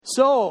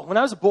So, when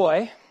I was a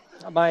boy,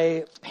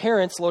 my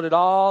parents loaded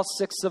all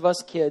 6 of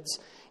us kids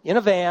in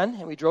a van,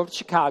 and we drove to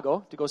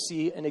Chicago to go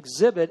see an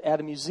exhibit at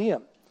a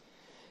museum.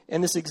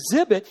 And this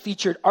exhibit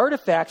featured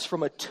artifacts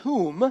from a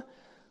tomb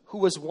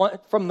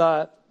from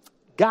the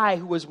guy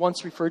who was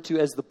once referred to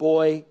as the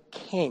Boy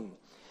King.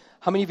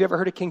 How many of you ever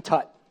heard of King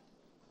Tut?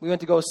 We went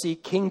to go see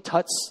King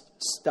Tut's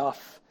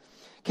stuff.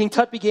 King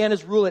Tut began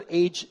his rule at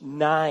age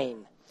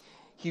 9.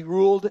 He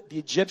ruled the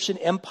Egyptian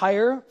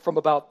Empire from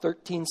about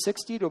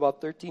 1360 to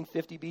about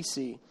 1350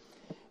 BC.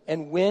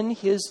 And when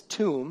his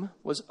tomb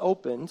was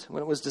opened,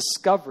 when it was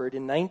discovered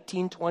in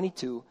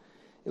 1922,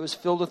 it was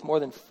filled with more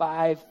than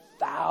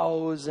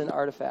 5,000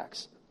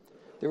 artifacts.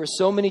 There were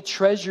so many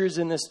treasures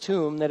in this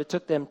tomb that it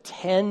took them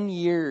 10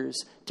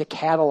 years to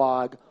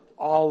catalog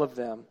all of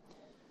them.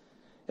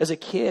 As a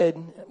kid,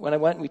 when I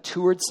went and we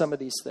toured some of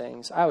these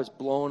things, I was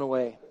blown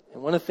away.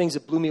 And one of the things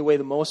that blew me away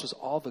the most was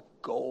all the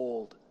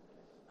gold.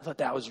 I thought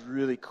that was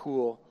really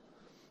cool.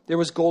 There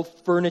was gold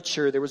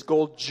furniture, there was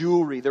gold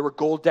jewelry, there were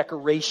gold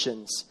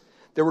decorations,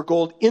 there were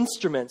gold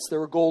instruments, there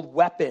were gold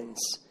weapons.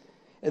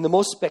 And the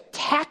most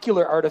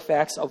spectacular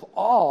artifacts of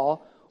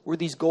all were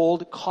these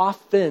gold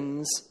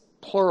coffins,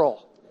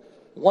 plural.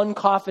 One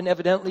coffin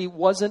evidently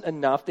wasn't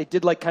enough. They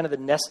did like kind of the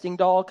nesting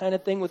doll kind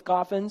of thing with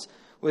coffins.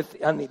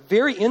 On the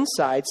very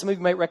inside, some of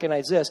you might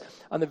recognize this,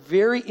 on the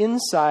very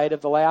inside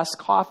of the last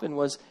coffin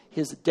was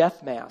his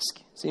death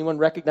mask. Does anyone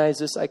recognize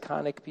this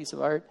iconic piece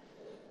of art?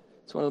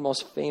 It's one of the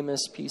most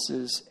famous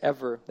pieces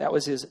ever. That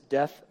was his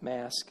death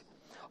mask.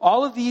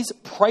 All of these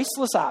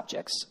priceless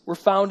objects were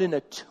found in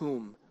a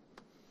tomb.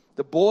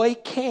 The Boy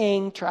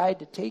King tried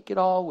to take it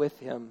all with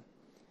him.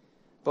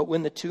 But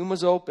when the tomb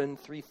was opened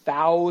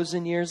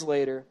 3,000 years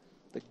later,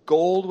 the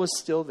gold was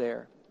still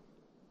there.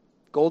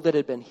 Gold that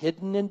had been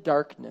hidden in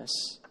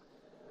darkness.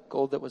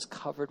 Gold that was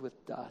covered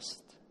with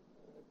dust.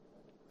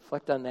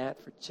 Reflect on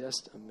that for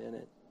just a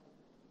minute.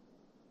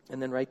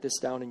 And then write this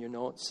down in your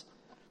notes.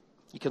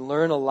 You can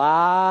learn a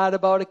lot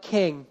about a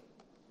king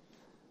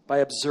by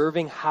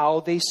observing how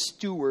they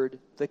steward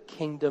the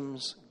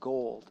kingdom's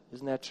gold.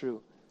 Isn't that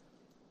true?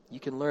 You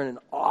can learn an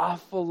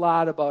awful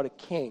lot about a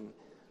king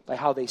by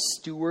how they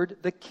steward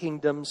the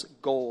kingdom's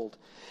gold.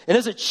 And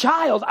as a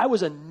child, I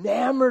was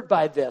enamored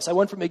by this. I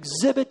went from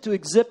exhibit to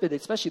exhibit,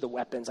 especially the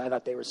weapons. I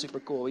thought they were super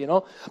cool,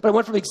 But I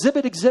went from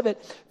exhibit to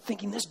exhibit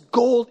thinking this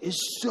gold is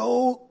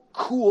so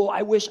cool.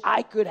 I wish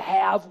I could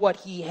have what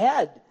he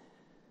had.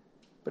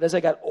 But as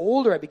I got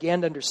older, I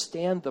began to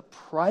understand the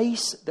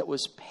price that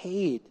was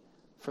paid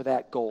for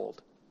that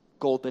gold.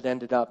 Gold that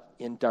ended up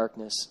in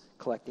darkness,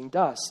 collecting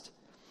dust.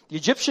 The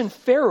Egyptian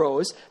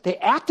pharaohs, they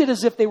acted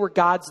as if they were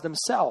gods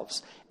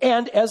themselves.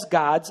 And as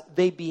gods,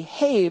 they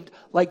behaved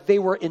like they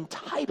were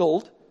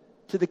entitled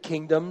to the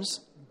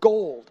kingdom's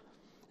gold.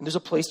 And there's a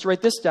place to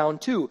write this down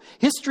too.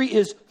 History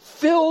is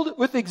filled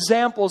with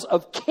examples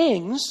of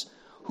kings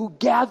who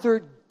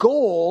gathered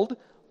gold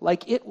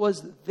like it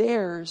was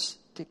theirs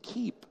to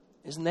keep.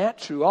 Isn't that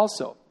true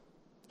also?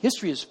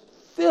 History is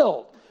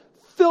filled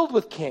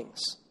with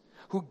kings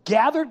who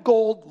gathered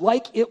gold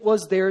like it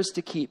was theirs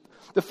to keep.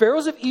 The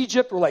pharaohs of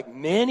Egypt were like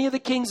many of the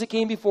kings that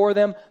came before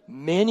them,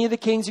 many of the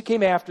kings who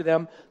came after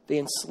them. They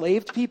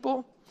enslaved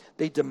people.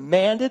 They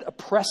demanded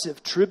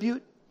oppressive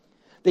tribute.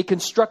 They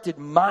constructed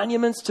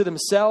monuments to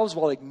themselves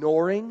while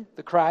ignoring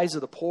the cries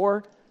of the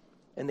poor.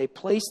 And they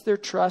placed their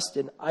trust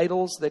in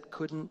idols that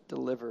couldn't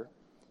deliver.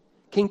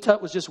 King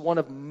Tut was just one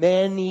of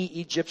many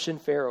Egyptian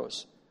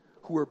pharaohs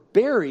who were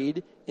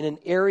buried in an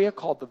area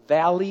called the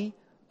Valley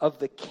of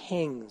the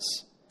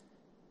Kings.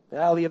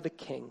 Valley of the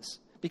Kings.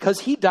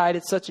 Because he died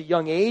at such a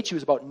young age, he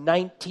was about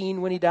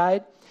 19 when he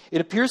died,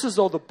 it appears as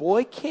though the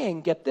Boy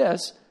King, get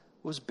this,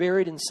 was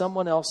buried in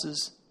someone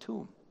else's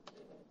tomb.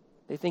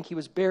 They think he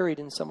was buried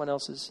in someone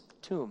else's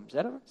tomb. Does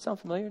that ever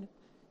sound familiar to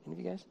any of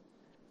you guys?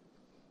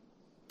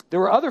 There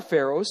were other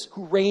pharaohs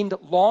who reigned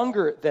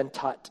longer than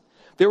Tut.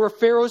 There were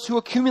pharaohs who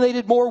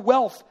accumulated more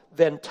wealth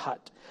than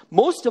Tut.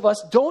 Most of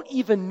us don't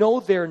even know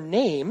their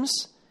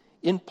names,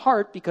 in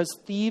part because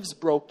thieves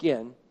broke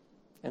in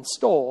and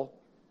stole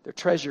their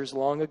treasures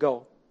long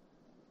ago.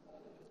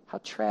 How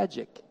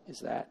tragic is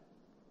that?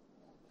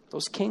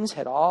 Those kings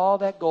had all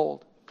that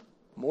gold,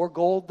 more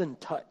gold than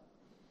Tut.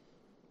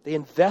 They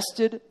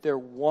invested their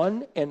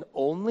one and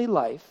only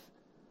life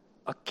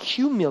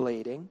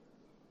accumulating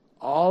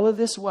all of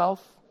this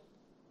wealth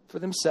for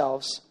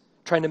themselves,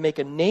 trying to make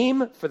a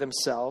name for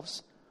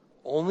themselves,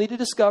 only to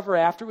discover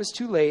after it was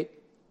too late,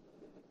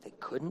 they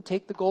couldn't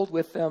take the gold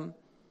with them,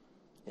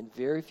 and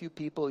very few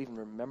people even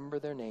remember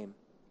their name.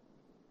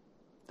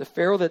 The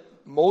pharaoh that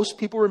most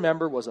people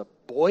remember was a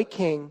boy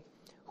king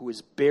who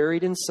was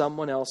buried in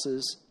someone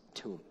else's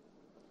tomb.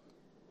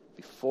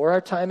 Before our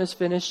time is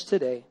finished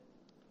today,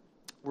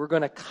 we're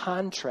going to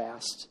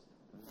contrast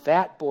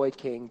that boy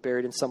king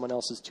buried in someone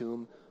else's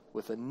tomb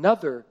with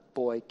another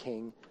boy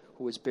king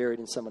who was buried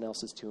in someone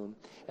else's tomb.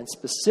 And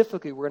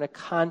specifically, we're going to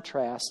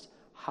contrast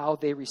how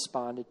they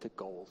responded to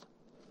gold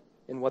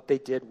and what they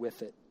did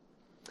with it.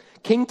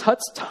 King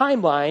Tut's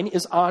timeline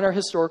is on our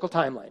historical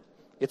timeline.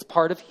 It's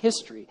part of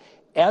history,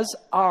 as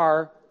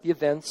are the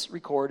events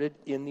recorded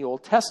in the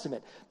Old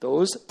Testament.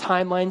 Those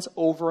timelines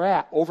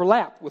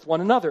overlap with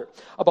one another.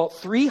 About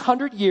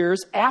 300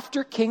 years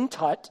after King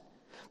Tut,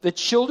 the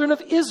children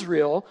of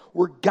Israel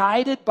were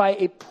guided by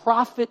a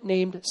prophet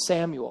named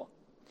Samuel.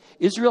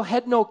 Israel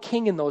had no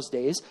king in those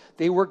days.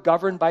 They were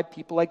governed by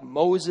people like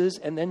Moses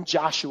and then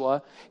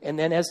Joshua. And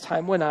then as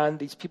time went on,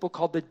 these people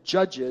called the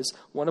judges,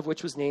 one of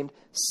which was named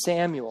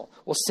Samuel.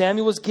 Well,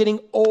 Samuel was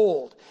getting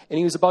old, and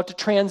he was about to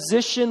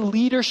transition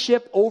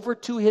leadership over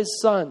to his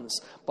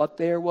sons. But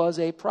there was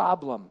a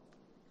problem.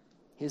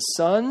 His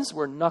sons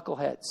were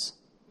knuckleheads.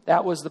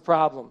 That was the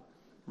problem.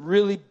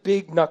 Really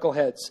big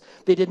knuckleheads.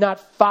 They did not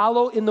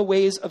follow in the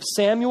ways of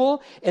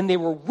Samuel, and they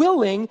were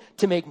willing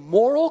to make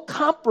moral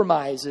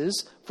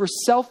compromises for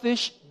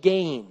selfish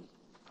gain.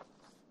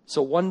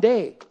 So one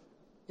day,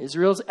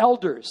 Israel's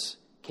elders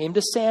came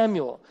to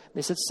Samuel.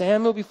 They said,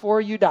 Samuel, before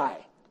you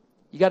die,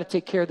 you got to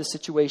take care of the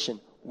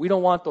situation. We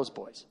don't want those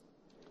boys.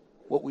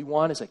 What we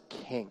want is a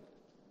king.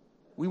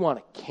 We want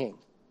a king.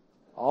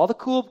 All the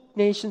cool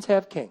nations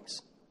have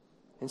kings.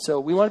 And so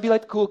we want to be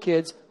like the cool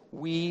kids.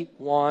 We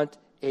want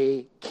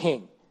a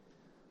king.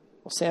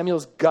 Well,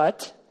 Samuel's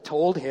gut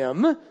told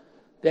him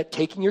that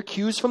taking your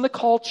cues from the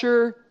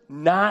culture,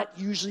 not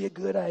usually a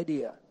good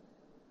idea.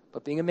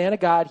 But being a man of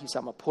God, he said,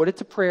 I'm going to put it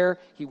to prayer.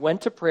 He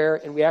went to prayer,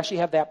 and we actually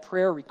have that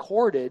prayer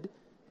recorded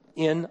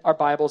in our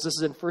Bibles. This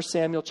is in 1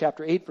 Samuel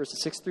chapter 8,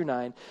 verses 6 through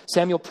 9.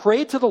 Samuel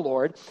prayed to the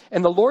Lord,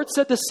 and the Lord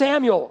said to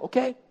Samuel,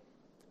 okay,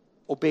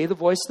 obey the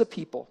voice of the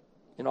people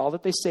in all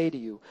that they say to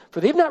you. For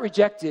they've not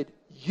rejected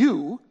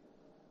you,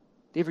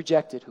 they've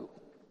rejected who?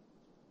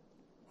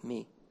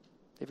 Me.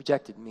 They've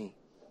rejected me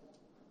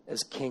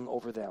as king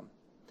over them.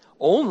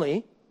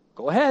 Only,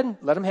 go ahead,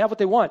 let them have what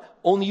they want.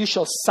 Only you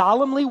shall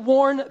solemnly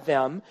warn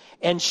them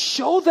and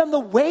show them the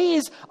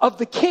ways of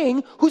the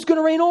king who's going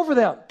to reign over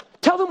them.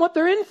 Tell them what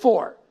they're in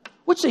for,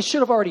 which they should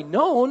have already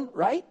known,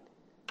 right?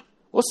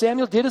 Well,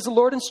 Samuel did as the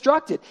Lord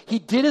instructed. He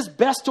did his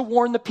best to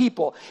warn the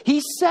people.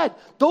 He said,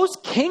 those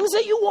kings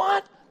that you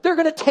want, they're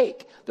going to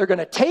take. They're going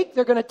to take,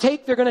 they're going to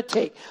take, they're going to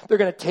take. They're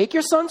going to take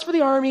your sons for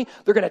the army.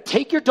 They're going to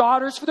take your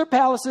daughters for their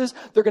palaces.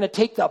 They're going to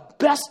take the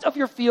best of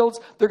your fields.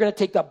 They're going to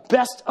take the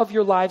best of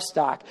your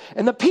livestock.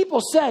 And the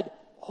people said,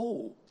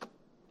 oh,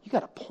 you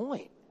got a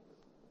point.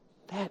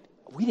 That,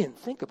 we didn't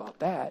think about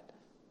that.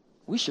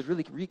 We should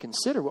really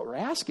reconsider what we're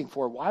asking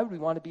for. Why would we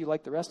want to be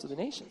like the rest of the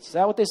nations? Is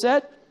that what they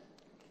said?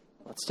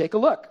 Let's take a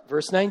look.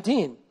 Verse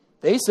 19.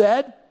 They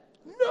said,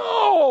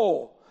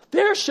 no!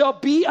 There shall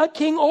be a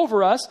king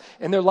over us,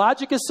 and their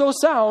logic is so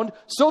sound,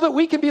 so that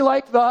we can be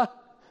like the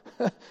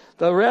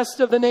rest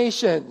of the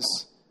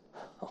nations.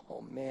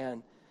 Oh,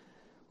 man,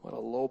 what a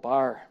low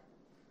bar.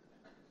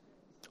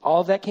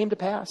 All of that came to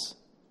pass.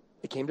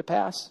 It came to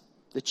pass.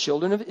 The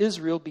children of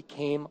Israel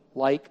became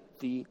like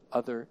the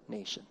other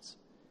nations.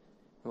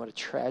 And what a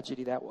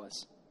tragedy that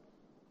was.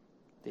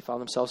 They found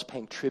themselves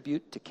paying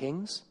tribute to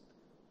kings.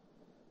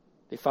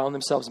 They found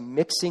themselves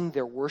mixing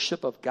their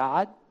worship of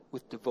God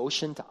with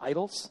devotion to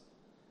idols.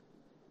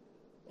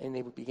 And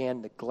they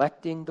began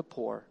neglecting the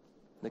poor,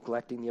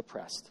 neglecting the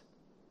oppressed.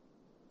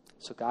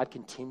 So God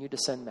continued to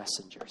send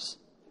messengers.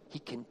 He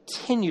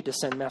continued to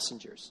send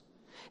messengers.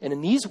 And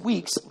in these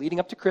weeks leading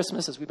up to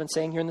Christmas, as we've been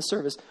saying here in the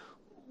service,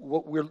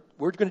 what we're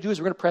going to do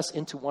is we're going to press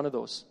into one of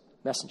those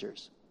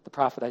messengers, the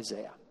prophet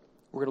Isaiah.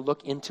 We're going to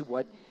look into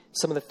what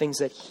some of the things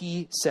that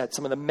he said,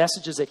 some of the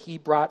messages that he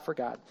brought for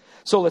God.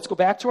 So let's go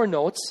back to our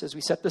notes as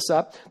we set this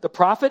up. The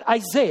prophet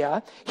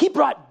Isaiah, he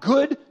brought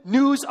good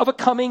news of a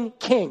coming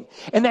king.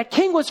 And that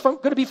king was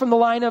going to be from the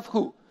line of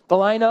who? The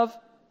line of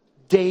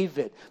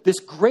David. This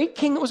great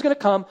king that was going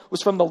to come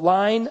was from the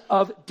line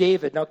of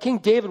David. Now, King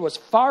David was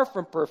far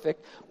from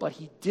perfect, but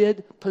he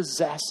did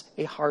possess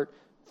a heart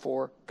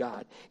for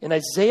God. And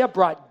Isaiah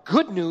brought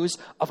good news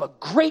of a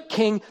great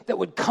king that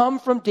would come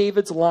from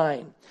David's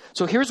line.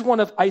 So here's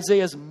one of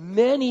Isaiah's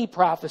many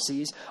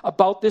prophecies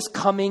about this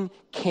coming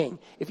king.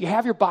 If you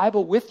have your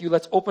Bible with you,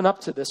 let's open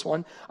up to this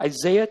one.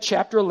 Isaiah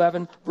chapter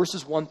 11,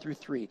 verses 1 through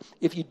 3.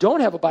 If you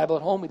don't have a Bible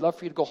at home, we'd love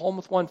for you to go home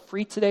with one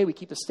free today. We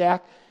keep a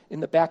stack in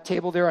the back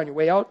table there on your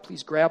way out.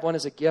 Please grab one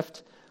as a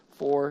gift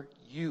for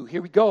you.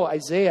 Here we go.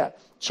 Isaiah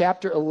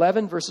chapter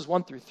 11, verses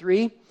 1 through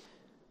 3.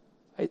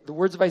 The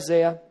words of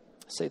Isaiah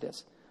say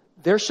this.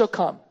 There shall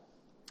come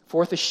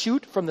forth a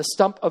shoot from the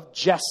stump of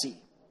Jesse,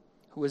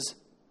 who is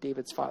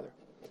David's father.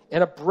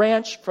 And a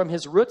branch from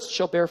his roots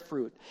shall bear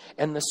fruit.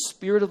 And the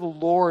Spirit of the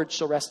Lord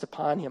shall rest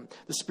upon him.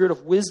 The Spirit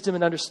of wisdom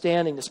and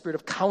understanding. The Spirit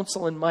of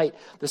counsel and might.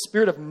 The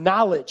Spirit of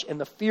knowledge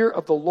and the fear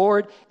of the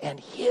Lord. And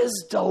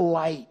his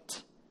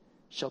delight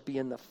shall be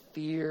in the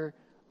fear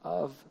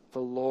of the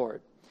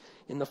Lord.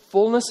 In the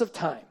fullness of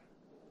time,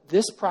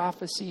 this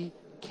prophecy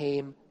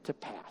came to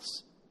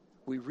pass.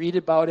 We read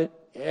about it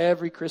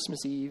every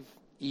Christmas Eve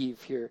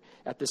here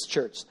at this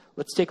church.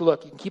 Let's take a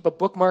look. You can keep a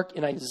bookmark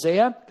in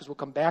Isaiah, because we'll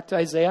come back to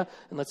Isaiah.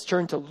 And let's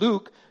turn to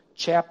Luke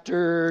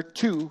chapter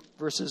 2,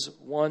 verses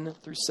 1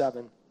 through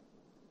 7.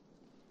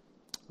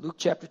 Luke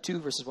chapter 2,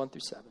 verses 1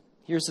 through 7.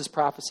 Here's this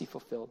prophecy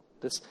fulfilled,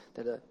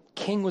 that a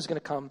king was going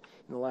to come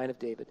in the line of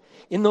David.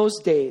 In those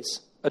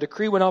days, a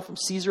decree went out from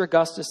Caesar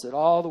Augustus that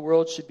all the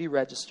world should be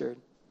registered.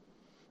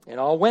 And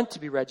all went to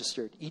be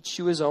registered, each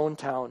to his own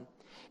town.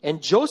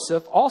 And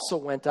Joseph also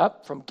went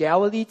up from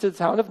Galilee to the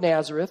town of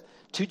Nazareth,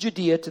 to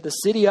Judea, to the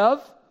city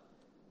of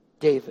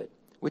David,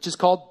 which is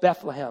called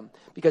Bethlehem,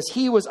 because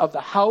he was of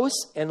the house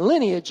and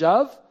lineage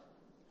of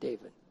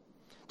David,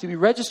 to be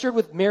registered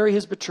with Mary,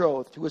 his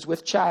betrothed, who was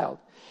with child.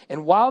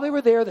 And while they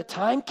were there, the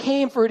time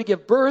came for her to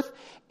give birth,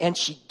 and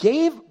she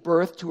gave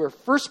birth to her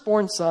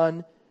firstborn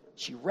son.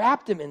 She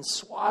wrapped him in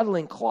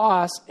swaddling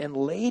cloths and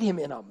laid him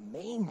in a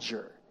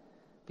manger,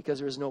 because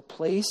there was no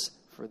place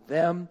for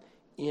them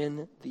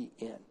in the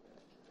inn.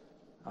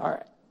 All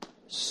right.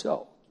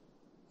 So,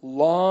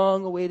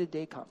 long-awaited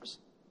day comes.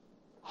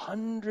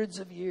 Hundreds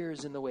of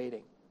years in the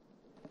waiting.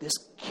 This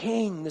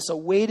king, this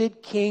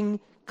awaited king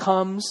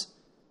comes,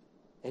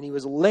 and he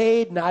was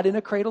laid not in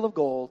a cradle of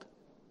gold,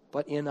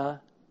 but in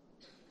a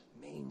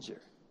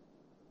manger.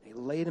 They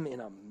laid him in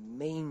a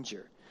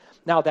manger.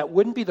 Now, that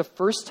wouldn't be the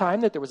first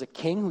time that there was a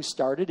king who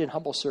started in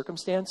humble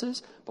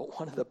circumstances, but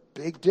one of the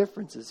big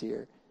differences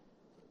here,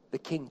 the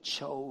king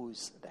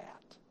chose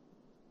that.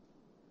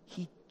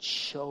 He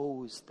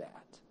chose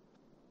that.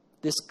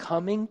 This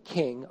coming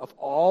king, of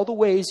all the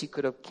ways he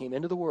could have came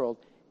into the world,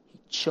 he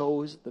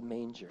chose the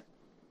manger.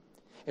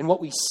 And what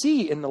we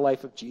see in the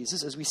life of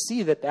Jesus is we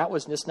see that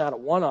was just not a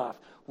one-off.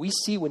 We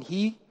see when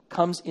he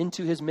comes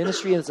into his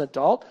ministry as an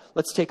adult,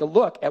 let's take a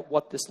look at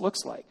what this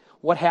looks like.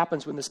 What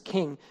happens when this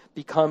king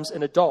becomes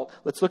an adult?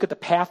 Let's look at the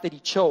path that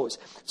he chose.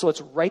 So let's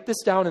write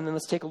this down and then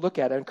let's take a look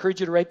at it. I encourage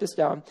you to write this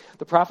down.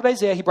 The prophet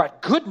Isaiah, he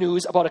brought good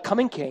news about a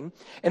coming king,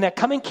 and that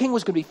coming king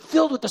was going to be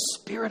filled with the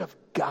Spirit of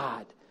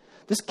God.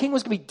 This king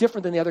was going to be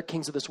different than the other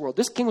kings of this world.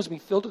 This king was going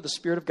to be filled with the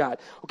Spirit of God.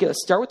 Okay,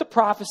 let's start with the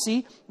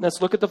prophecy, and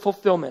let's look at the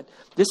fulfillment.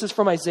 This is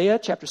from Isaiah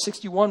chapter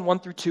 61, 1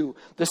 through 2.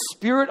 The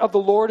Spirit of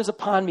the Lord is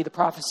upon me, the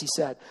prophecy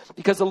said,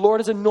 because the Lord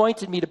has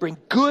anointed me to bring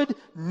good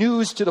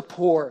news to the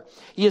poor.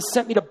 He has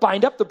sent me to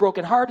bind up the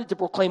brokenhearted, to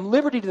proclaim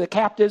liberty to the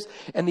captives,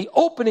 and the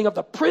opening of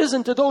the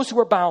prison to those who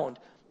are bound,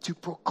 to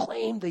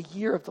proclaim the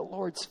year of the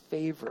Lord's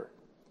favor.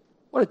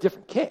 What a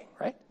different king,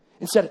 right?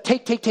 Instead of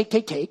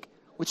take,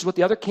 which is what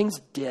the other kings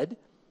did,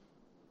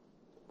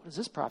 what does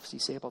this prophecy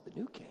say about the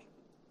new king?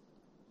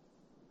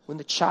 When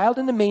the child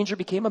in the manger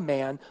became a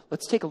man,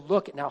 let's take a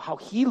look at now how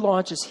he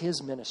launches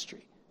his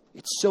ministry.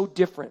 It's so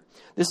different.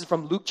 This is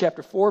from Luke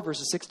chapter 4,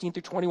 verses 16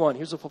 through 21.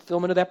 Here's the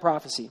fulfillment of that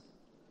prophecy.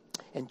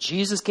 And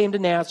Jesus came to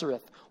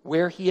Nazareth,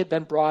 where he had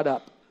been brought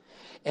up.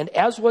 And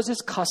as was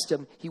his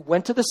custom, he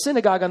went to the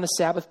synagogue on the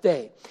Sabbath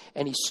day,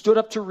 and he stood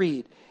up to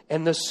read.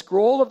 And the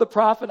scroll of the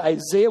prophet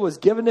Isaiah was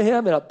given to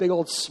him, and a big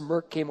old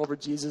smirk came over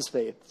Jesus'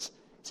 face.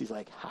 So he's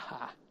like,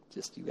 ha.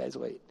 Just you guys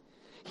wait.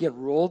 He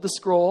unrolled the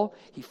scroll.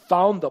 He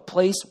found the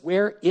place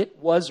where it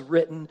was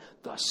written,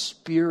 the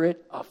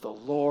Spirit of the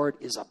Lord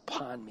is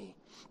upon me,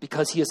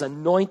 because he has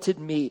anointed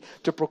me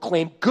to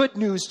proclaim good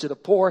news to the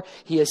poor.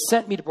 He has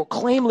sent me to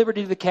proclaim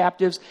liberty to the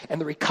captives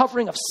and the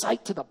recovering of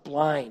sight to the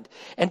blind,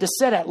 and to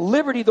set at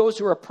liberty those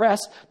who are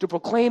oppressed, to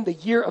proclaim the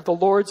year of the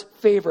Lord's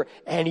favor.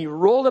 And he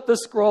rolled up the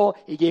scroll.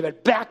 He gave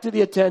it back to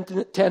the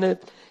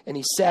attendant, and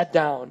he sat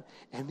down.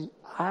 And the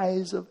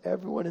eyes of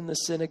everyone in the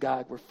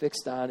synagogue were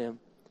fixed on him.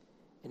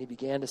 And he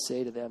began to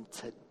say to them,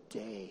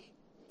 today,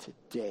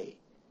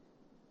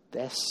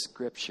 this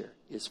scripture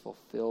is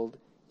fulfilled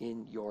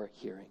in your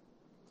hearing.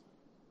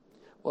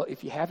 Well,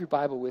 if you have your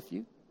Bible with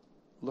you,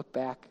 look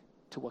back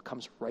to what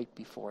comes right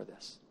before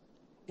this.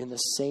 In the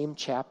same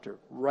chapter,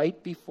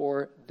 right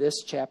before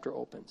this chapter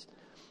opens.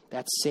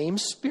 That same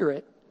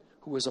Spirit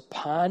who was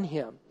upon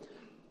him,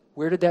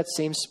 where did that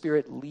same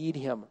Spirit lead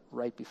him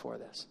right before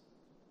this?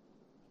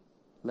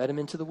 Led him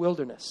into the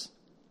wilderness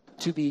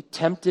to be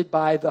tempted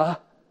by the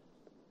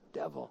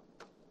devil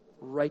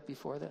right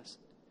before this.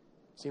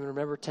 So you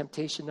remember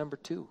temptation number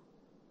 2.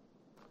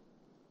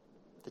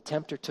 The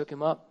tempter took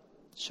him up,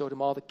 showed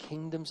him all the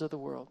kingdoms of the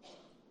world.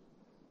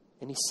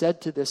 And he said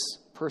to this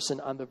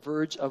person on the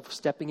verge of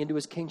stepping into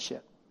his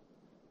kingship,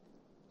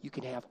 you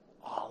can have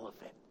all of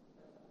it.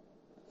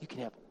 You can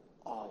have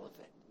all of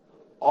it.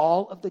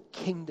 All of the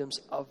kingdoms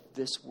of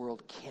this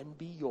world can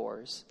be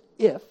yours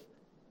if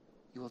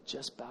you will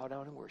just bow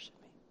down and worship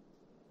me.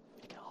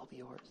 It can all be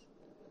yours.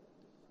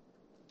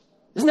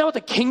 Isn't that what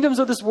the kingdoms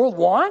of this world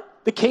want?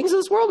 The kings of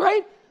this world,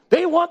 right?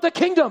 They want the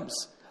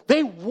kingdoms.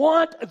 They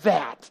want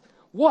that.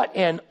 What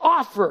an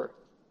offer.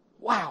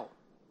 Wow.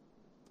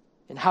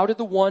 And how did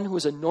the one who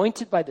was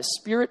anointed by the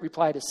Spirit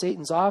reply to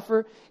Satan's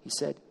offer? He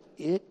said,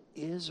 it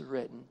is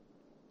written,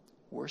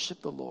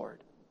 worship the Lord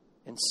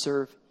and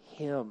serve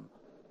him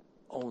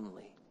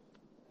only.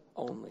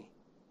 Only.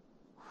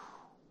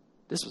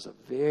 This was a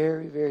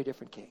very, very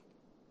different king.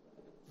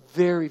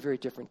 Very, very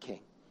different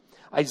king.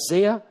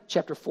 Isaiah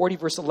chapter 40,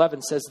 verse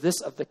 11 says this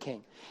of the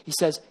king. He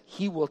says,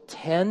 he will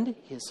tend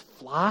his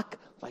flock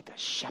like a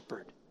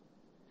shepherd.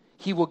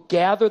 He will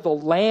gather the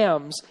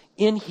lambs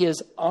in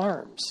his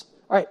arms.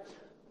 All right,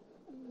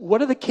 what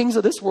do the kings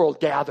of this world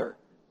gather?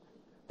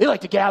 They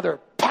like to gather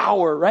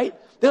power, right?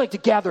 They like to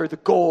gather the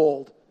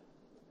gold.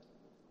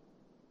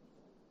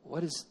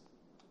 What does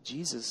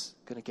Jesus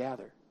going to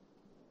gather?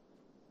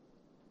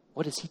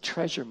 What does he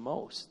treasure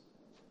most?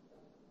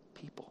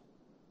 People.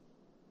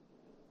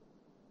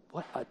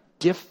 What a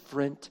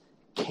different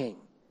king.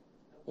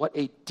 What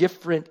a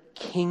different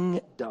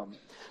kingdom.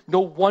 No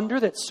wonder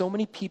that so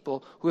many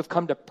people who have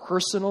come to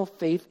personal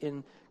faith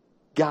in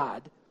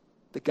God,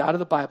 the God of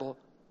the Bible,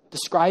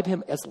 describe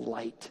him as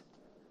light.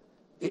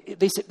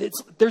 They say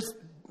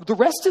the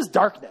rest is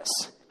darkness.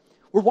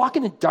 We're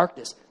walking in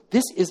darkness.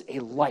 This is a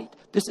light.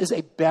 This is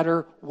a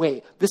better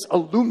way. This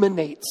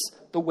illuminates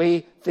the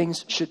way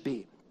things should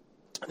be.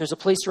 There's a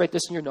place to write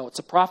this in your notes.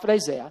 The prophet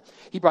Isaiah,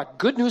 he brought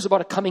good news about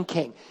a coming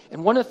king.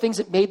 And one of the things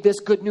that made this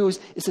good news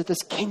is that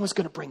this king was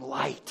going to bring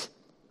light.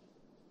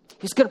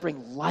 He's going to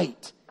bring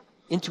light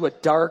into a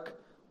dark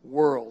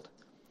world.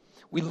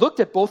 We looked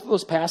at both of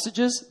those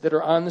passages that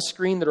are on the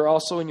screen that are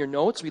also in your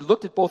notes. We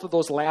looked at both of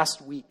those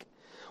last week.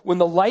 When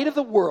the light of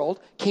the world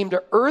came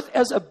to earth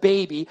as a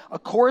baby, a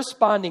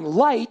corresponding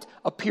light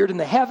appeared in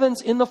the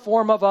heavens in the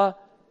form of a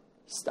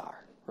star,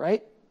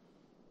 right?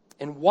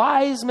 And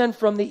wise men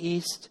from the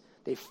east,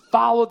 they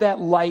followed that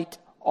light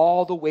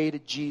all the way to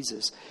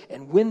Jesus.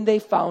 And when they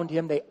found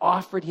him, they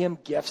offered him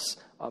gifts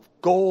of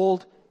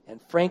gold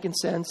and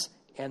frankincense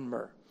and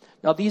myrrh.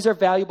 Now, these are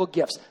valuable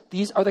gifts.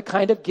 These are the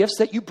kind of gifts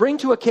that you bring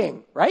to a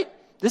king, right?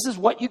 This is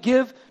what you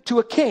give to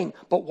a king.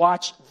 But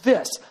watch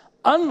this.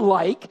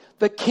 Unlike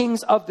the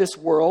kings of this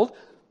world,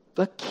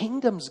 the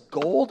kingdom's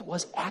gold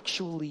was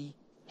actually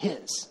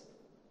his.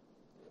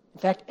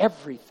 In fact,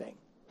 everything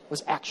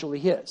was actually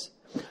his.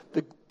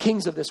 The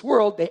kings of this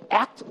world, they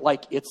act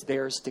like it's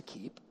theirs to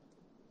keep.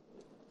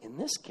 In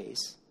this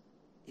case,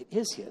 it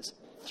is his.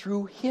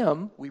 Through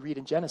him, we read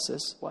in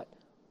Genesis, what?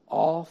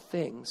 All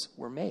things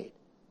were made.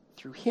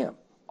 Through him.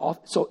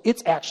 So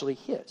it's actually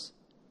his.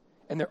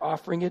 And they're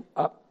offering it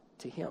up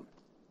to him.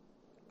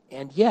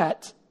 And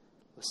yet,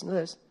 listen to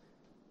this,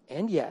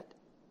 and yet,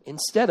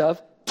 instead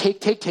of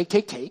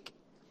take,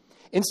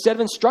 instead of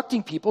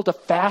instructing people to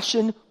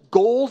fashion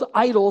gold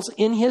idols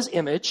in his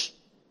image,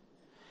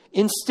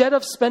 instead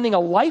of spending a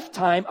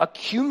lifetime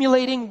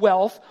accumulating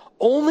wealth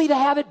only to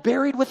have it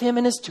buried with him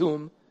in his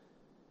tomb,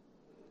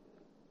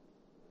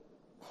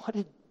 what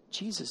did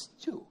Jesus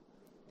do?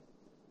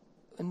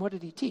 And what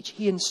did he teach?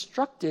 He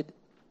instructed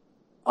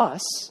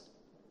us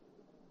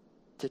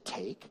to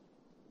take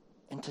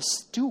and to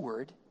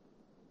steward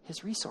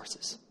his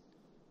resources.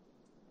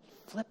 He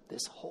flipped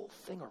this whole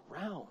thing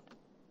around.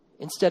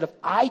 Instead of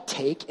I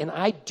take and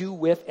I do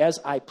with as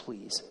I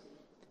please,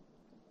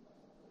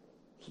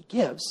 he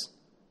gives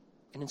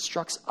and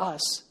instructs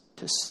us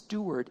to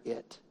steward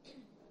it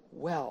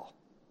well.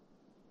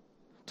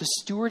 To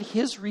steward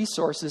his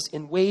resources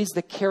in ways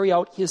that carry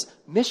out his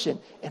mission.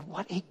 And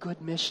what a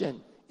good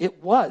mission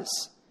it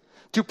was.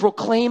 To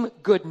proclaim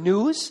good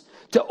news,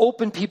 to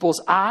open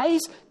people's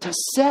eyes, to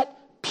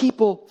set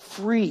people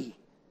free.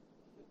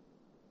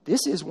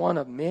 This is one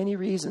of many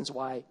reasons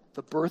why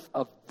the birth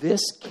of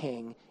this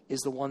king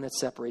is the one that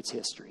separates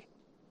history.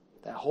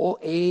 That whole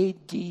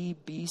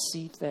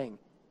A-D-B-C thing,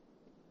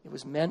 it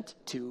was meant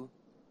to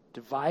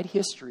divide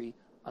history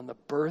on the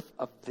birth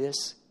of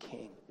this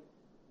king.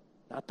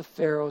 Not the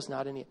pharaohs,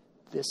 not any,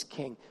 this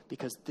king.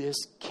 Because this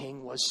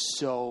king was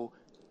so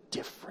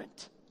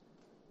different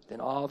than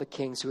all the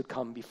kings who had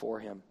come before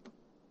him.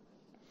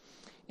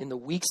 In the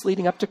weeks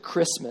leading up to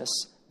Christmas,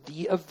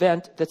 the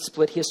event that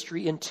split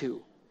history in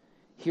two,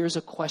 here's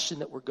a question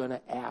that we're going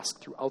to ask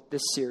throughout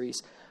this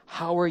series.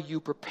 How are you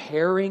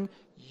preparing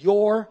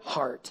your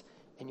heart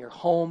and your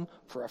home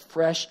for a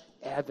fresh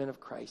advent of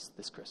Christ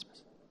this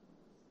Christmas?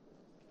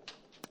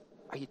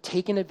 Are you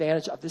taking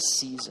advantage of this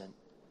season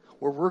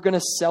where we're going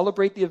to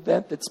celebrate the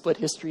event that split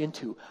history in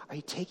two? Are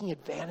you taking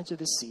advantage of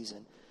this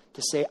season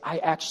to say, I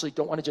actually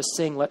don't want to just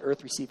sing, let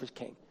earth receive its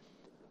king.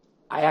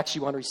 I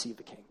actually want to receive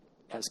the king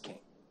as king.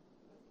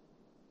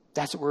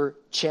 That's what we're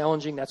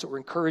challenging. That's what we're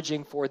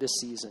encouraging for this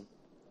season.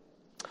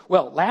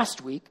 Well,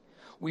 last week,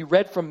 we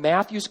read from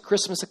Matthew's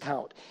Christmas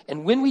account.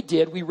 And when we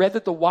did, we read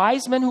that the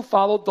wise men who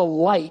followed the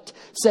light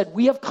said,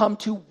 we have come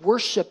to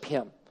worship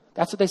him.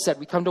 That's what they said.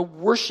 We come to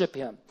worship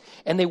him.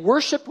 And they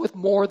worshiped with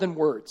more than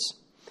words.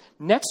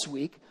 Next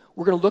week,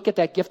 we're going to look at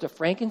that gift of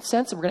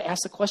frankincense, and we're going to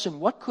ask the question,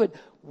 what could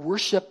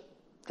worship,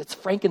 that's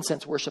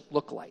frankincense worship,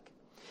 look like?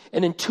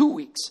 And in 2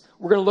 weeks,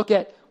 we're going to look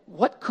at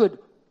what could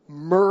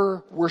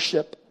myrrh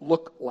worship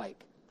look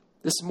like.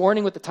 This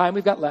morning, with the time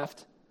we've got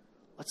left,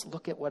 let's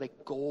look at what a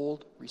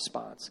gold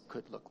response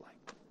could look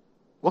like.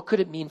 What could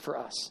it mean for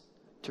us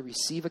to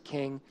receive a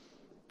king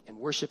and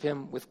worship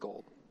him with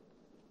gold?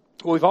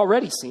 Well, we've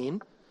already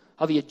seen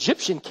how the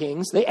Egyptian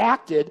kings, they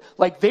acted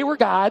like they were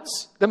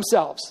gods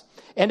themselves.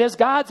 And as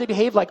gods, they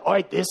behaved like, all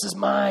right, this is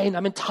mine.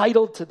 I'm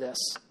entitled to this,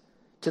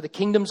 to the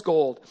kingdom's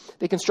gold.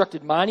 They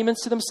constructed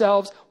monuments to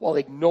themselves while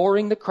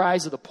ignoring the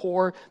cries of the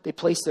poor. They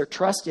placed their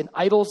trust in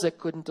idols that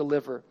couldn't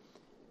deliver.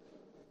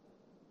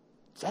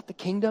 Is that the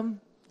kingdom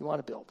you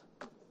want to build?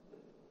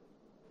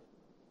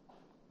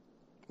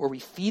 Where we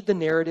feed the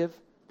narrative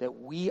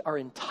that we are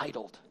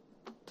entitled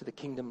to the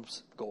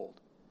kingdom's gold.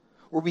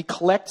 Where we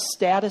collect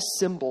status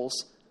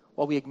symbols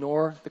while we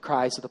ignore the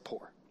cries of the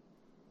poor.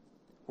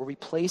 where we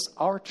place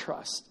our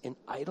trust in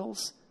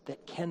idols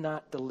that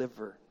cannot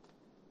deliver.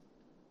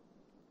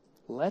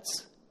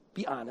 Let's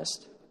be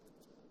honest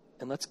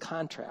and let's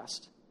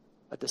contrast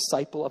a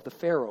disciple of the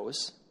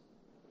Pharaohs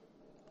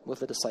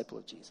with a disciple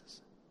of Jesus.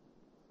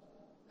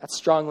 That's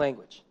strong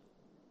language.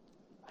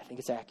 I think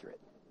it's accurate.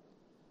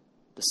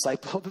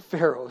 Disciple of the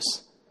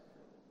Pharaohs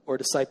or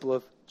disciple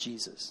of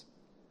Jesus.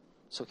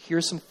 So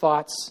here's some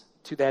thoughts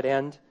to that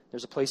end.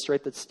 There's a place to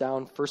write this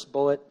down. First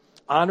bullet,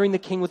 honoring the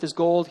king with his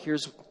gold.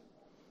 Here's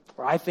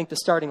where I think the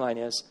starting line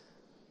is.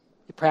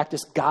 You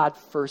practice God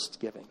first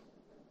giving.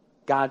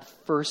 God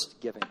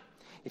first giving.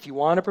 If you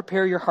want to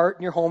prepare your heart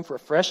and your home for a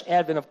fresh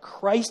advent of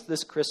Christ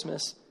this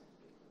Christmas,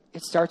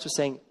 it starts with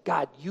saying,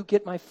 God, you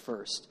get my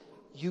first.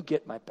 You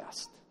get my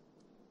best.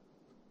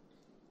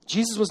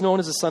 Jesus was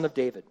known as the son of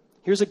David.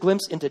 Here's a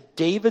glimpse into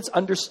David's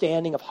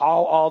understanding of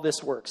how all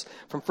this works.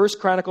 From 1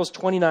 Chronicles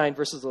 29,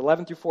 verses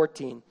 11 through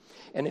 14.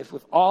 And if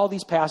with all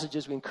these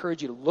passages, we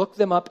encourage you to look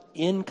them up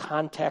in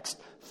context,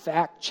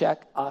 fact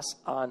check us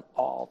on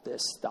all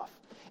this stuff.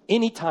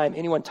 Anytime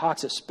anyone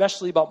talks,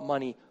 especially about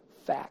money,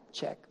 fact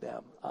check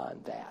them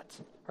on that,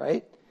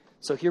 right?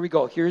 So here we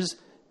go. Here's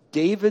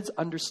David's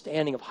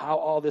understanding of how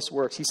all this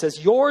works. He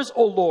says, yours,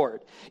 O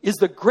Lord, is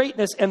the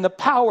greatness and the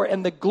power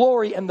and the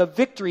glory and the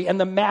victory and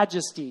the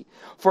majesty.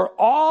 For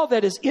all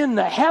that is in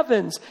the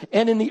heavens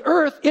and in the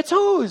earth, it's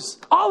whose?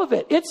 All of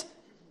it. It's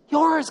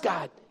yours,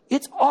 God.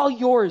 It's all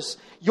yours.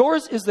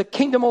 Yours is the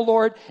kingdom, O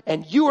Lord,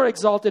 and you are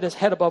exalted as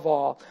head above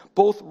all.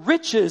 Both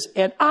riches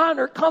and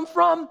honor come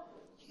from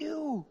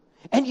you,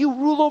 and you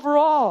rule over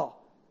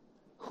all.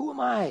 Who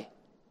am I?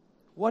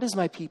 What is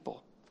my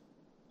people?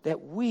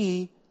 That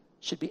we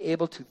should be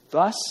able to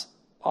thus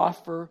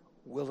offer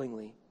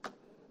willingly.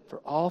 For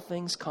all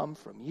things come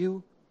from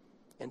you,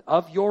 and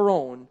of your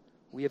own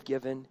we have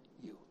given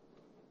you.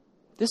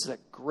 This is a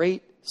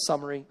great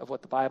summary of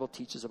what the Bible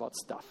teaches about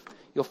stuff.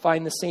 You'll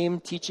find the same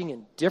teaching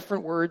in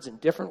different words, in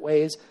different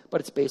ways, but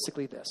it's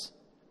basically this.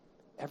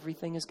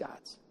 Everything is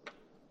God's.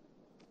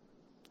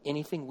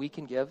 Anything we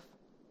can give,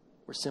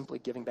 we're simply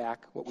giving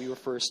back what we were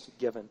first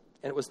given.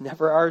 And it was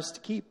never ours to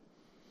keep.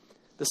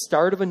 The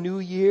start of a new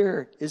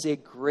year is a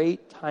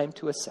great time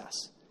to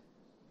assess.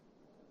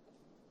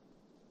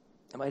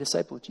 Am I a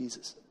disciple of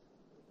Jesus?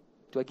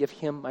 Do I give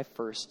him my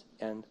first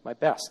and my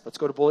best? Let's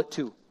go to bullet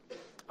 2.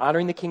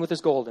 Honoring the king with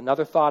his gold.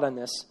 Another thought on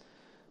this.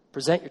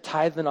 Present your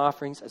tithe and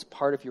offerings as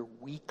part of your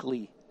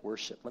weekly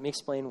worship. Let me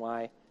explain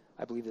why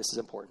I believe this is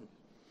important.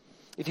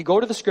 If you go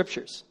to the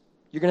scriptures,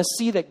 you're going to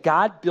see that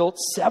God built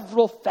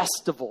several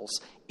festivals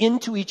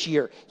into each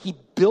year. He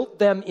built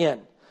them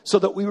in so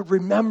that we would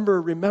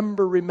remember.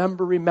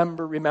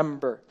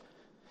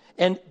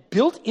 And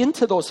built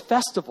into those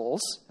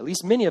festivals, at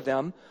least many of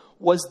them,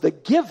 was the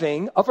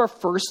giving of our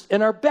first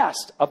and our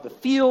best, of the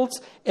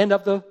fields and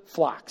of the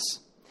flocks.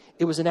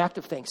 It was an act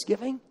of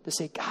thanksgiving to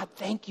say, God,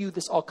 thank you.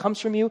 This all comes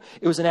from you.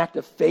 It was an act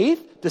of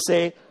faith to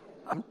say,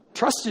 I'm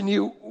trusting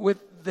you with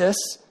this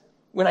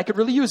when I could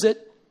really use it.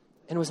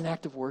 And it was an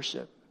act of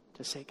worship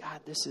to say,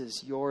 God, this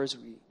is yours.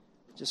 We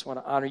just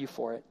want to honor you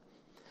for it.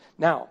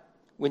 Now,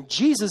 when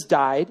Jesus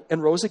died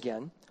and rose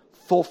again,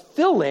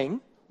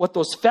 fulfilling what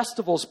those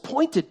festivals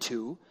pointed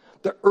to,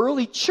 the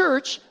early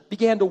church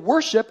began to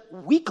worship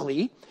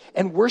weekly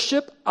and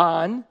worship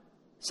on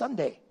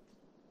Sunday.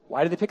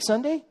 Why did they pick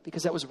Sunday?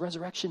 Because that was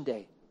Resurrection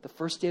Day, the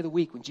first day of the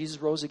week when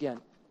Jesus rose again.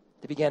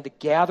 They began to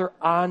gather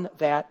on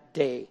that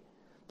day,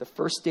 the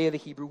first day of the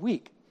Hebrew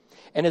week.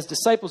 And as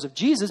disciples of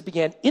Jesus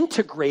began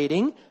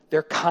integrating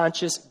their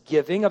conscious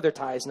giving of their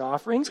tithes and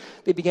offerings,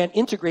 they began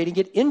integrating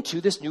it into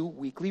this new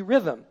weekly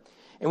rhythm.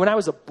 And when I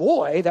was a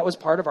boy, that was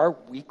part of our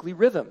weekly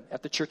rhythm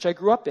at the church I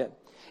grew up in.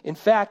 In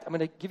fact, I'm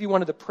going to give you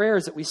one of the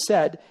prayers that we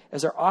said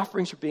as our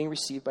offerings were being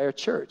received by our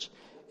church.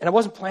 And I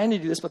wasn't planning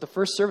to do this, but the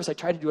first service I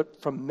tried to do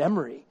it from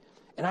memory.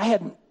 And I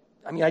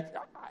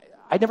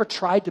never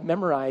tried to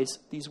memorize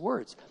these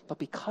words. But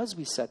because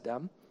we said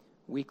them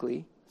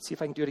weekly, let's see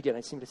if I can do it again.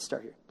 I just need to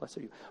start here. Blessed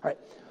are you. All right.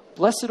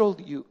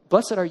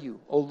 Blessed are you,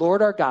 O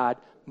Lord our God,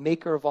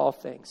 maker of all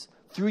things.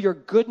 Through your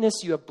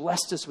goodness, you have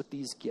blessed us with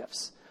these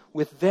gifts.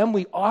 With them,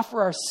 we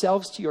offer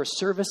ourselves to your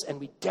service and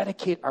we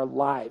dedicate our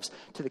lives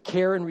to the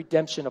care and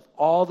redemption of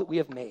all that we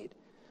have made.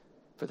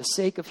 For the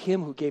sake of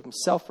him who gave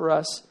himself for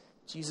us,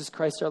 Jesus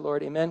Christ our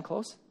Lord. Amen.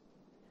 Close?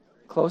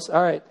 Close?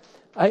 All right.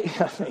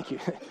 Thank you.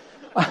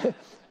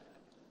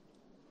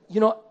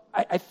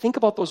 I think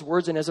about those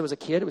words, and as I was a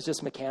kid, it was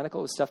just mechanical.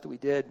 It was stuff that we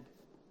did.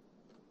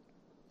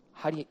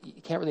 You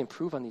can't really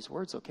improve on these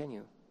words, though, can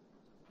you?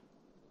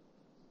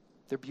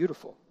 They're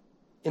beautiful.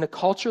 In a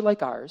culture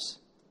like ours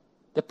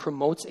that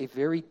promotes a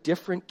very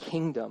different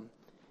kingdom,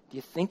 do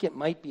you think it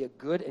might be a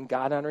good and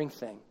God-honoring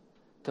thing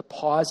to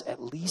pause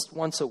at least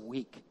once a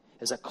week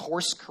as a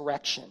course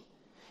correction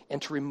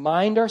and to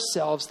remind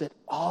ourselves that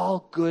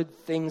all good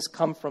things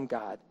come from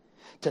God,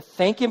 to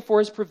thank him for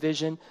his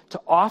provision,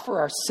 to offer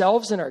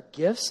ourselves and our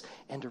gifts,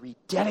 and to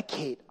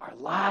rededicate our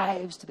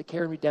lives to the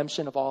care and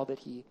redemption of all that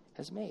he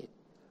has made?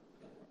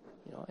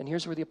 And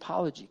here's where the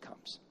apology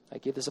comes. I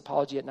gave this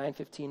apology at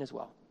 9:15 as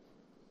well.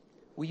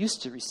 We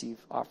used to receive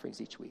offerings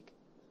each week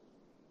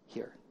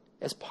here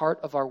as part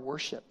of our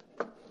worship.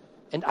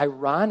 And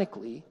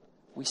ironically,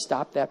 we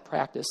stopped that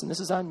practice, and this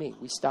is on me.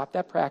 We stopped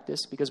that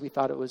practice because we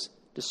thought it was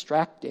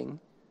distracting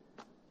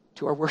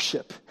to our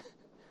worship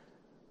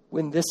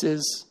when this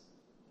is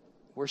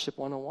Worship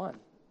 101.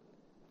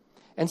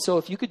 And so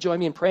if you could join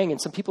me in praying, and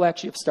some people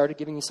actually have started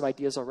giving me some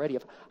ideas already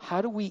of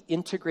how do we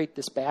integrate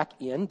this back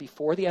in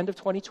before the end of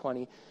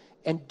 2020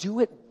 and do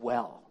it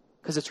well?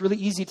 Because it's really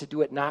easy to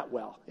do it not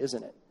well,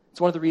 isn't it? It's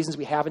one of the reasons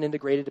we haven't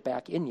integrated it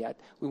back in yet.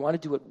 We want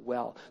to do it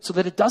well so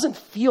that it doesn't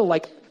feel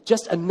like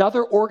just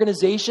another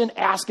organization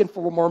asking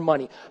for more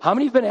money. How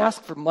many have been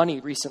asked for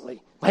money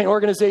recently by an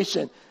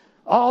organization?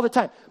 All the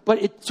time.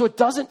 So it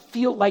doesn't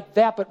feel like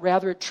that, but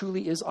rather it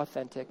truly is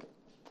authentic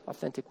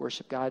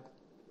worship. God,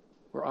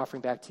 we're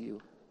offering back to you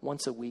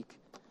once a week.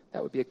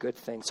 That would be a good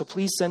thing. So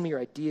please send me your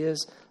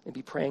ideas and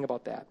be praying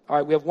about that. All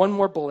right, we have one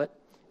more bullet,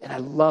 and I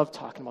love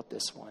talking about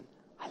this one.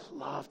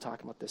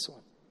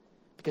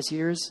 Because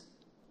here's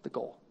the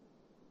goal.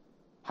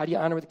 How do you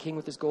honor the king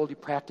with his gold? You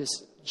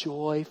practice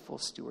joyful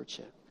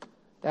stewardship.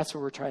 That's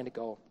where we're trying to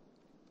go.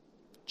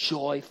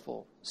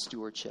 Joyful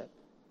stewardship.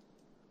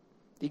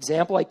 The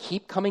example I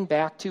keep coming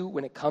back to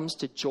when it comes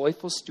to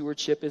joyful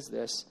stewardship is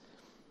this.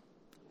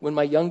 When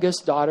my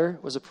youngest daughter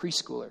was a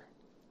preschooler,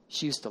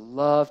 she used to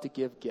love to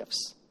give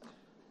gifts.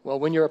 Well,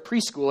 when you're a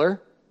preschooler,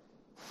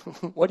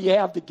 what do you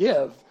have to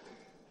give?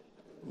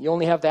 You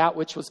only have that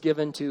which was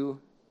given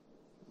to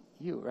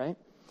you, right?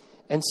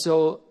 And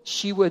so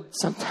she would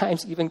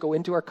sometimes even go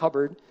into our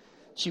cupboard.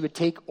 She would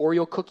take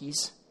Oreo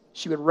cookies.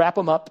 She would wrap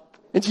them up,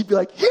 and she'd be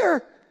like,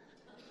 here.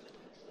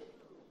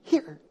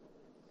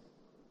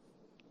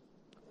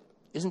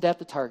 Isn't that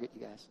the target,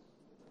 you guys?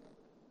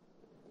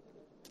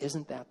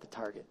 Isn't that the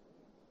target?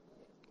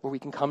 Where we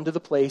can come to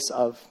the place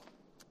of,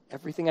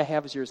 everything I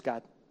have is yours,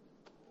 God.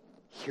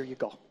 Here you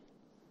go.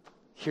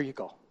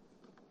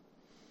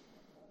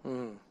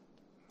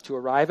 To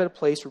arrive at a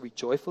place where we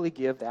joyfully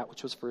give that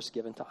which was first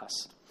given to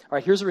us. All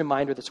right, here's a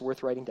reminder that's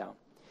worth writing down.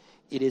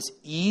 It is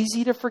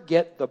easy to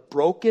forget the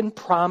broken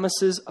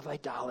promises of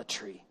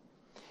idolatry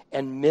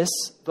and miss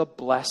the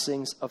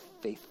blessings of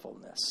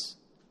faithfulness.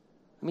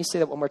 Let me say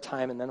that one more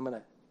time, and then I'm going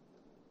to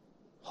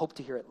hope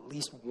to hear at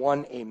least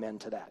one amen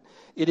to that.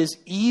 It is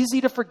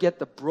easy to forget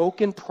the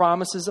broken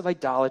promises of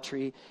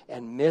idolatry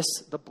and miss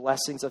the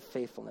blessings of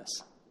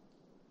faithfulness.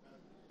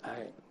 All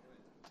right.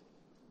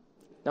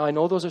 Now, I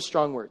know those are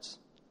strong words.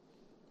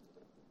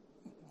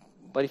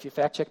 But if you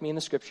fact check me in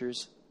the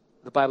scriptures,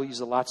 the Bible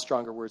uses a lot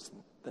stronger words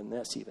than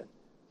this even.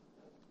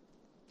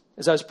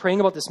 As I was praying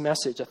about this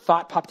message, a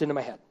thought popped into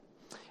my head.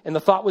 And the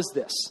thought was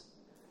this.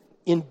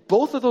 In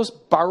both of those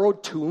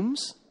borrowed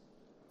tombs,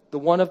 the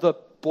one of the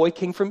boy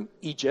king from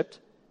Egypt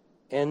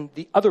and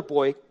the other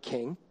boy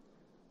king,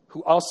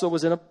 who also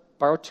was in a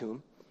borrowed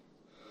tomb,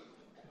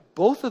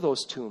 both of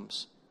those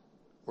tombs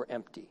were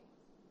empty.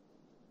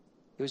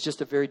 It was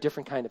just a very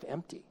different kind of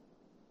empty.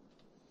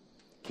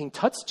 King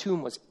Tut's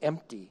tomb was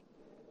empty.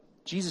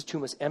 Jesus'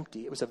 tomb was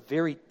empty. It was a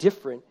very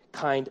different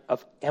kind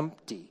of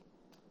empty.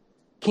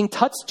 King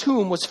Tut's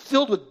tomb was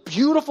filled with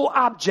beautiful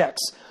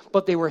objects,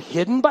 but they were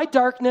hidden by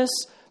darkness.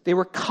 They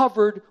were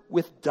covered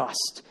with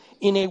dust.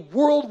 In a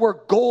world where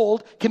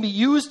gold can be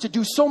used to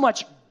do so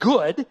much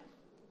good,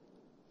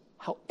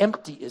 how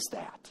empty is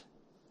that?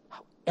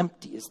 How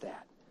empty is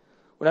that?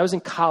 When I was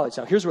in college,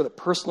 now here's where the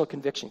personal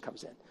conviction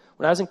comes in.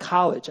 When I was in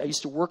college, I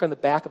used to work on the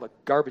back of a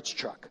garbage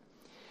truck.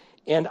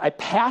 And I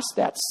pass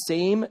that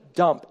same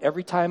dump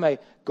every time I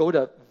go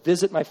to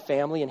visit my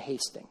family in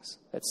Hastings.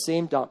 That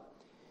same dump.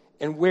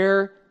 And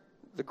where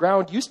the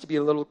ground used to be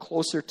a little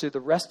closer to the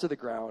rest of the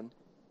ground,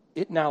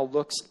 it now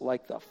looks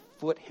like the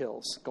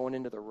foothills going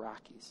into the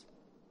Rockies.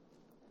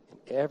 And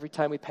every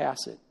time we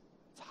pass it,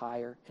 it's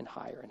higher and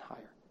higher and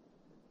higher.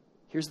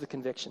 Here's the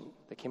conviction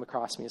that came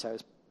across me as I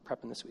was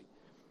prepping this week.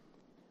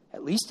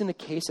 At least in the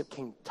case of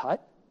King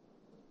Tut,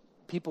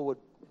 people would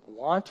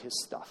want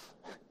his stuff.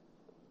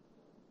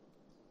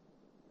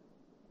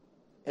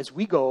 As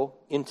we go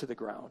into the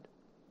ground,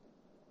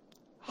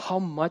 how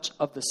much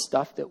of the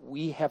stuff that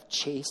we have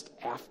chased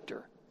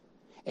after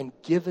and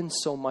given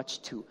so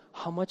much to,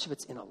 how much of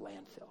it's in a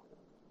landfill?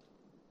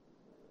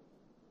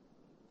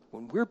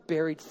 When we're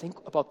buried, think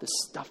about the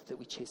stuff that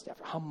we chased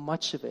after. How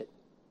much of it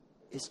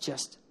is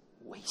just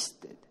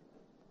wasted?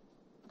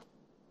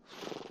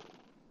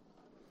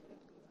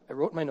 I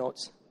wrote in my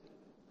notes,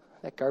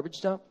 that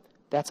garbage dump,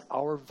 that's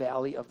our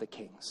valley of the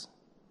kings.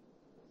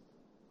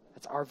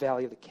 That's our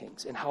valley of the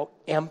kings. And how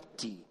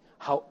empty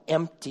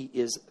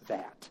is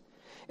that?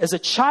 As a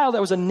child,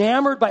 I was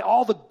enamored by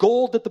all the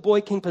gold that the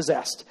boy king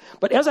possessed.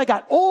 But as I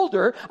got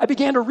older, I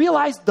began to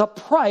realize the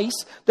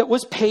price that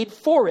was paid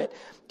for it.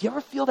 Do you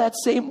ever feel that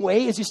same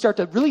way as you start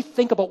to really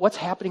think about what's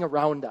happening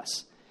around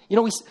us? You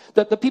know,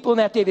 the people in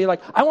that day, they're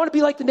like, I want to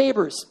be like the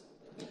neighbors.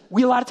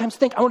 We a lot of times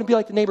think, I want to be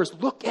like the neighbors.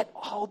 Look at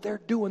all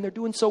they're doing. They're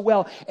doing so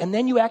well. And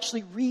then you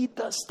actually read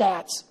the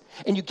stats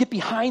and you get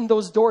behind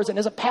those doors. And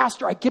as a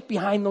pastor, I get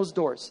behind those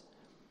doors.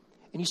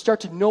 And you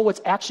start to know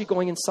what's actually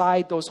going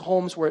inside those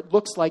homes where it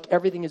looks like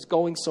everything is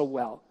going so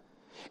well.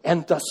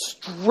 and the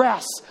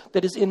stress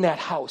that is in that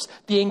house,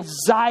 the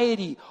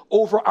anxiety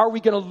over, are we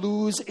going to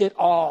lose it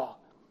all?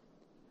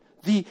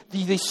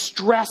 The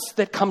stress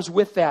that comes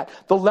with that,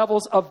 the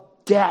levels of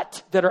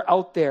debt that are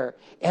out there.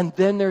 And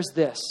then there's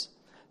this,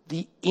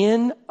 the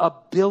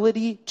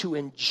inability to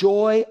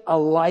enjoy a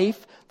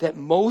life that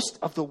most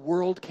of the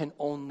world can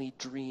only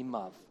dream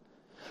of.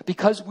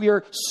 Because we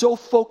are so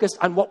focused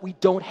on what we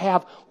don't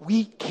have,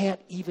 we can't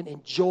even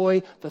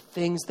enjoy the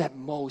things that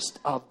most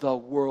of the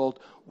world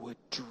would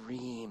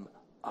dream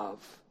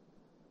of.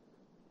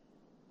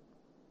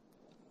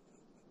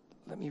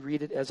 Let me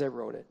read it as I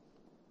wrote it.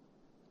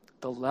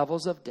 The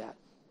levels of debt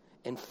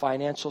and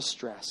financial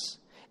stress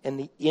and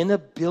the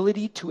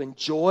inability to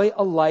enjoy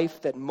a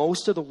life that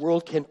most of the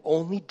world can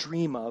only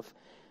dream of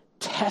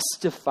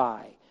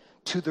testify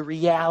to the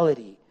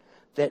reality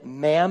that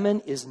mammon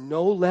is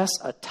no less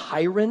a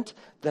tyrant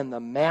than the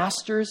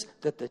masters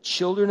that the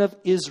children of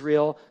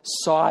Israel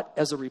sought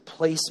as a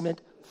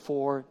replacement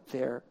for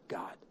their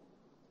God.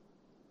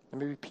 Let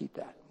me repeat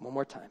that one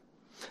more time.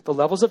 The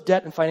levels of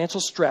debt and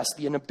financial stress,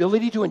 the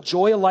inability to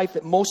enjoy a life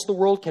that most of the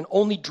world can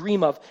only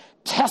dream of,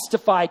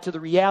 testify to the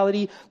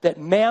reality that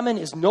mammon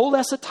is no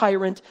less a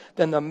tyrant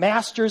than the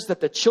masters that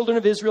the children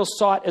of Israel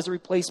sought as a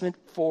replacement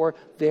for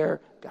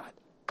their God.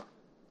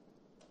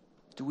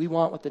 Do we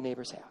want what the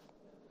neighbors have?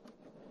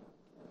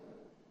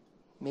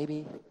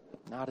 Maybe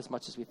not as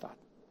much as we thought.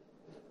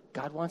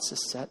 God wants to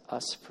set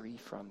us free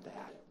from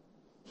that.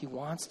 He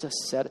wants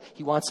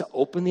to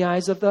open the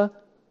eyes of the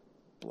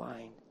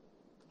blind.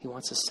 He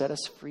wants to set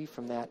us free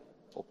from that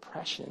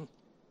oppression.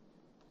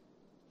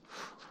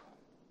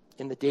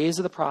 In the days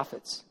of the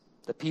prophets,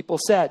 the people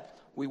said,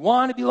 we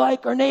want to be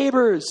like our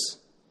neighbors.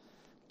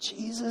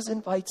 Jesus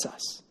invites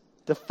us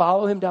to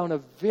follow him down a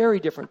very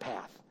different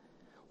path.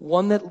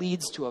 One that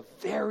leads to a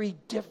very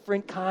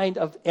different kind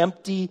of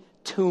empty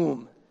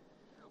tomb.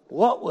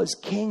 What was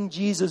King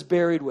Jesus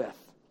buried with?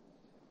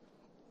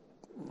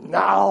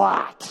 Not a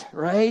lot,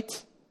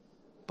 right?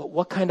 But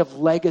what kind of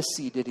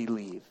legacy did he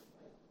leave?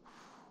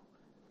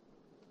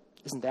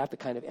 Isn't that the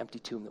kind of empty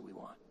tomb that we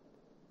want?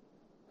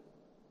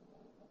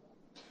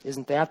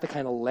 Isn't that the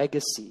kind of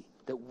legacy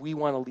that we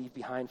want to leave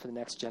behind for the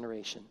next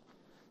generation?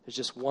 There's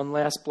just one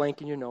last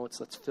blank in your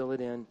notes. Let's fill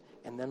it in,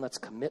 and then let's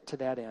commit to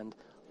that end.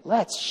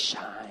 Let's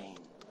shine.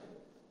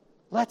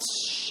 Let's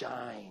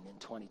shine in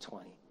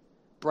 2020.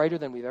 Brighter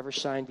than we've ever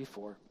shined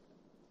before.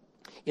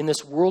 In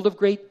this world of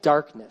great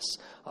darkness,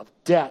 of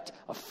debt,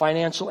 of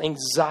financial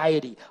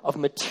anxiety, of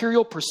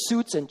material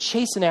pursuits and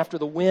chasing after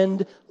the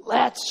wind,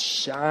 let's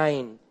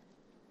shine.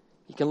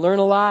 You can learn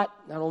a lot,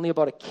 not only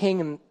about a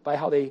king and by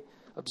how they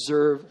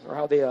observe or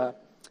how they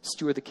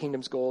steward the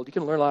kingdom's gold. You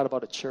can learn a lot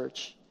about a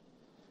church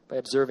by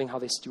observing how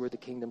they steward the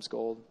kingdom's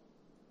gold.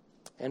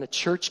 And a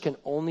church can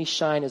only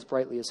shine as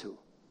brightly as who?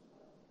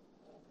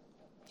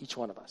 Each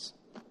one of us.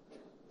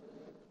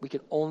 We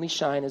can only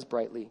shine as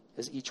brightly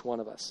as each one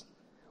of us.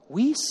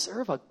 We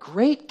serve a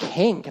great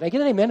king. Can I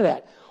get an amen to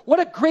that? What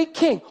a great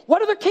king.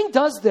 What other king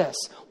does this?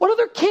 What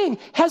other king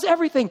has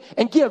everything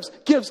and gives,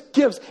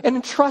 and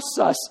entrusts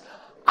us?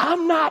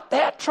 I'm not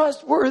that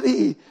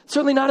trustworthy.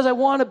 Certainly not as I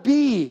want to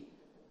be.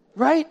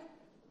 Right?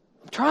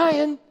 I'm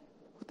trying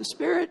with the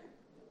Spirit.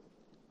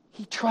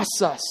 He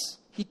trusts us.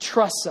 He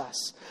trusts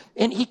us.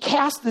 And he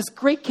cast this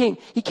great king.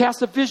 He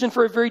cast a vision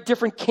for a very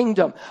different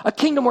kingdom. A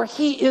kingdom where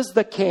he is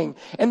the king.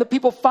 And the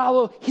people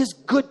follow his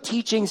good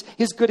teachings,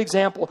 his good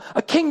example.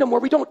 A kingdom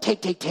where we don't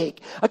take.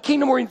 A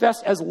kingdom where we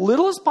invest as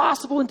little as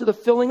possible into the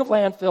filling of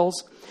landfills.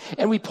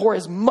 And we pour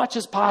as much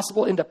as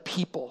possible into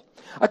people.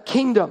 A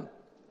kingdom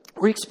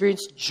where we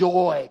experience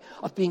joy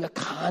of being a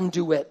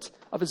conduit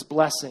of his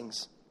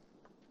blessings.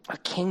 A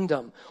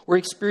kingdom where we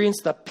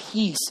experience the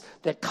peace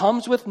that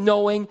comes with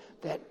knowing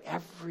that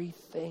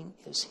everything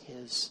is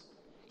his.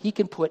 He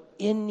can put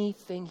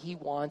anything he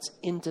wants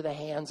into the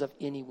hands of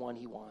anyone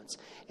he wants.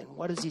 And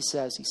what does he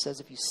say? He says,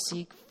 if you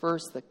seek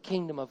first the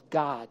kingdom of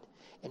God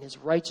and his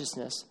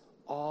righteousness,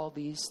 all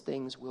these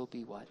things will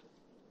be what?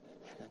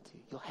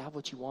 You'll have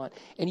what you want.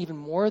 And even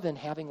more than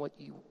having what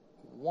you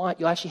want,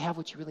 you'll actually have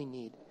what you really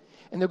need.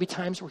 And there'll be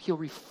times where he'll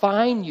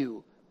refine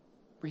you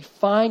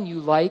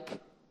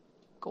like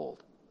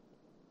gold.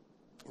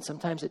 And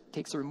sometimes it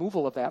takes the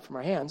removal of that from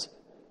our hands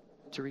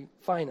to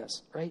refine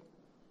us, right?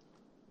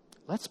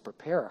 Let's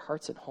prepare our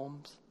hearts and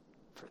homes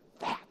for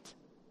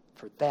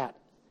that.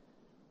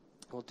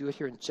 And we'll do it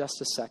here in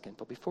just a second.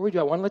 But before we do,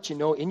 I want to let you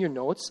know in your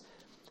notes,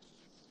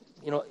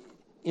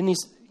 in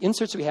these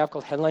inserts that we have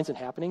called headlines and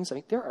happenings, I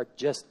mean, there are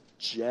just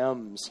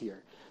gems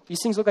here.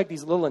 These things look like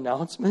these little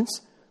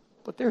announcements,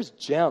 but there's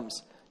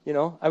gems.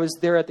 I was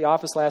there at the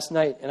office last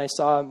night, and I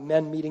saw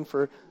men meeting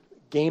for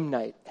game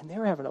night, and they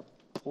were having a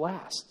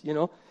blast,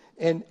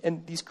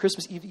 And these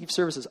Christmas Eve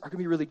services are going to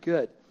be really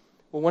good.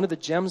 Well, one of the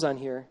gems on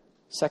here,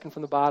 second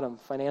from the bottom,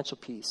 financial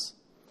peace.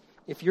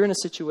 If you're in a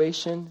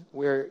situation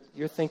where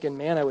you're thinking,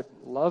 man, I would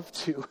love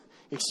to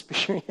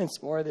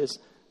experience more of this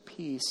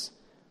peace,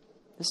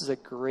 this is a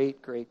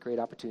great, great, great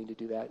opportunity to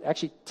do that.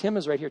 Actually, Tim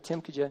is right here. Tim,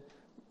 could you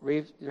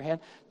raise your hand.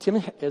 Tim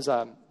has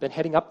been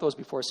heading up those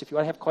before, so if you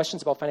want to have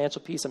questions about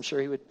financial peace, I'm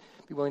sure he would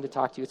be willing to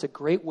talk to you. It's a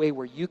great way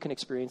where you can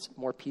experience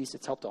more peace.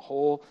 It's helped a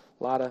whole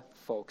lot of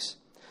folks.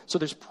 So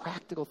there's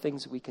practical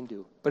things we can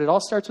do. But it all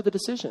starts with a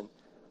decision.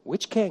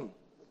 Which king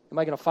am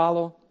I going to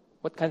follow?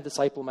 What kind of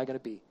disciple am I going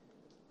to be?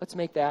 Let's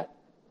make that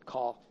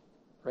call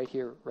right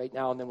here, right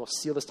now, and then we'll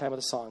seal this time with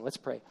a song. Let's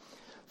pray.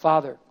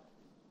 Father,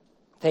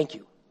 thank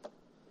you.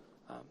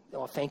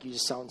 Thank you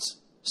just sounds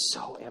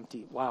so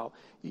empty. Wow.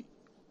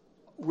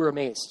 We're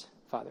amazed,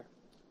 Father.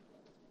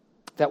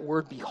 That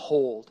word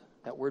behold,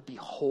 that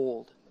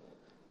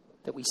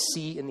we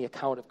see in the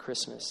account of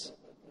Christmas.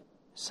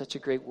 Such a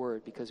great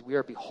word because we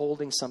are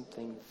beholding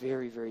something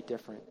very, very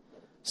different.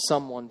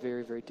 Someone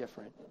very, very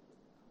different.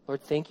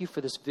 Lord, thank you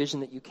for this vision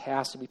that you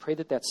cast, and we pray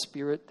that that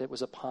spirit that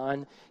was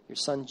upon your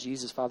son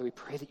Jesus, Father, we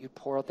pray that you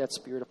pour out that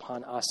spirit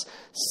upon us.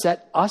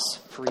 Set us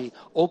free.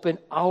 Open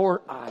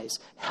our eyes.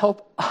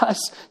 Help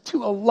us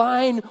to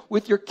align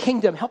with your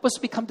kingdom. Help us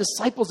become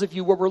disciples of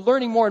you where we're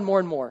learning more and more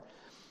and more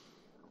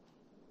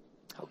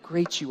how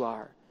great you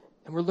are.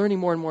 And we're learning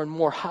more and more and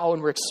more how,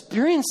 and we're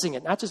experiencing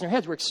it, not just in our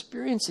heads, we're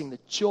experiencing the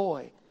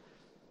joy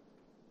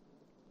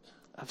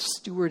of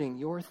stewarding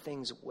your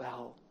things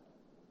well,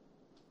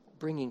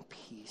 bringing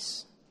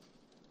peace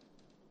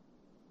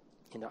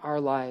into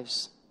our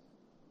lives,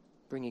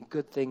 bringing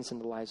good things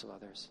into the lives of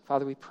others.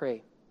 Father, we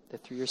pray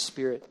that through your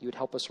Spirit, you would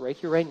help us right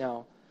here, right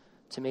now,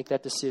 to make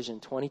that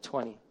decision,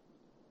 2020.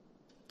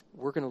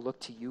 We're going to look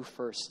to you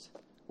first.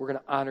 We're going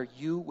to honor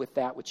you with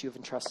that which you have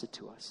entrusted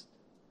to us.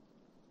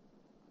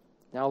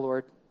 Now,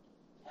 Lord,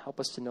 help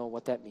us to know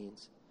what that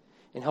means.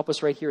 And help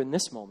us right here in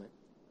this moment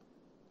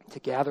to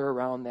gather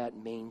around that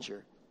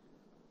manger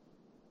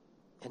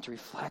and to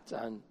reflect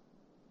on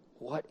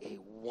what a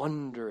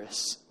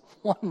wondrous,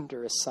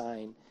 wondrous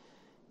sign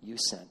you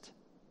sent.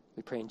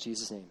 We pray in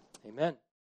Jesus' name. Amen.